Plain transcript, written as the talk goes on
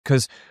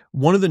because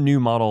one of the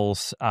new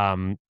models,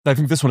 I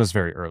think this one is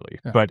very early,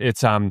 but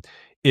it's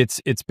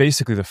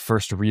basically the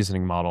first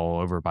reasoning model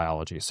over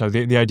biology. So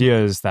the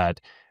idea is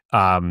that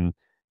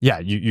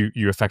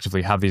you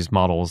effectively have these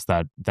models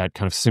that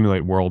kind of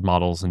simulate world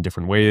models in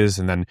different ways,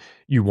 and then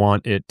you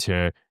want it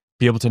to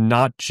be able to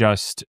not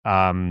just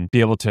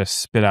be able to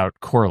spit out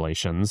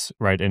correlations,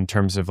 right, in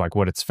terms of like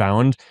what it's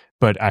found,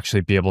 but actually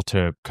be able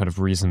to kind of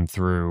reason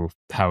through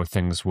how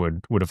things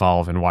would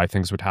evolve and why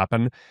things would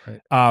happen.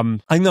 Right. I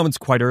think that one's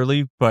quite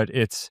early, but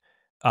it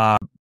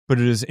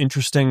is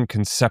interesting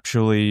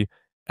conceptually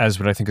as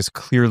what I think is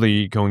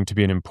clearly going to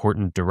be an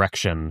important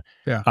direction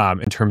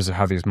in terms of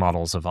how these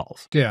models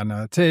evolve. Yeah,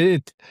 no,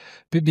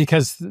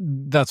 because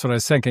that's what I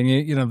was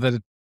thinking,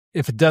 that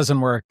if it doesn't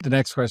work, the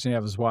next question you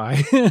have is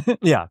why.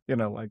 Yeah.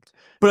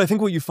 But I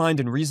think what you find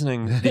in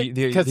reasoning,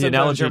 the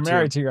analogy you're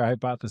married to your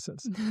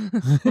hypothesis.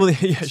 Well,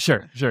 yeah,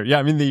 sure. Yeah,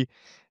 I mean,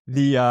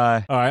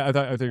 I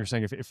thought you were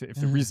saying if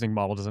the reasoning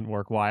model doesn't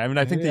work, why? I mean,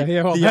 I think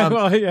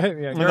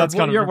that's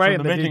kind of you're way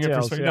from in the making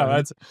details. it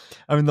perspective.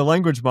 No, the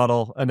language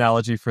model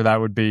analogy for that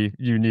would be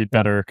you need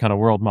better kind of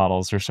world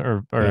models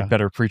or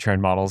better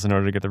pre-trained models in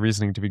order to get the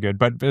reasoning to be good.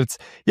 But it's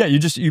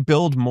you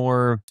build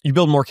more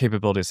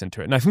capabilities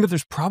into it, and I think that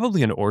there's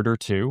probably an order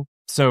too.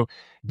 So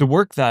the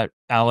work that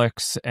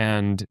Alex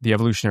and the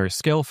evolutionary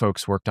scale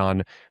folks worked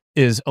on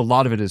is a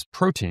lot of it is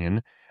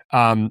protein,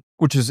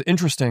 which is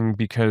interesting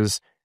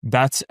because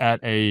that's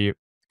at a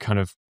kind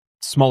of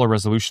smaller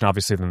resolution,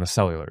 obviously, than the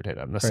cellular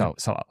data and the cell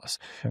atlas.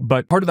 Okay.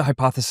 But part of the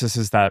hypothesis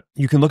is that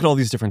you can look at all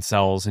these different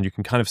cells and you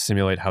can kind of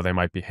simulate how they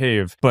might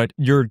behave, but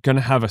you're going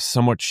to have a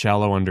somewhat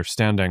shallow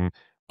understanding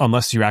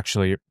unless you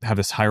actually have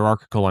this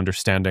hierarchical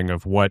understanding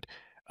of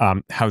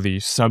how the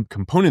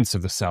subcomponents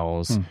of the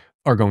cells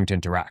are going to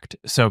interact.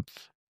 So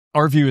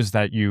our view is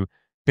that you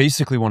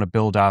basically want to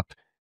build up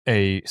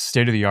a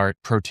state-of-the-art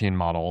protein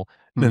model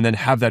and then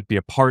have that be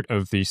a part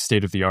of the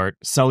state-of-the-art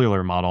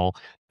cellular model.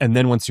 And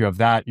then once you have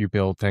that, you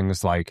build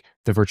things like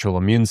the virtual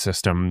immune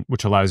system,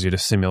 which allows you to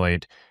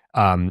simulate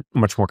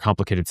much more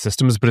complicated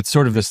systems. But it's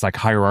sort of this like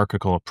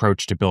hierarchical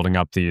approach to building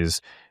up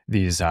these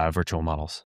virtual models.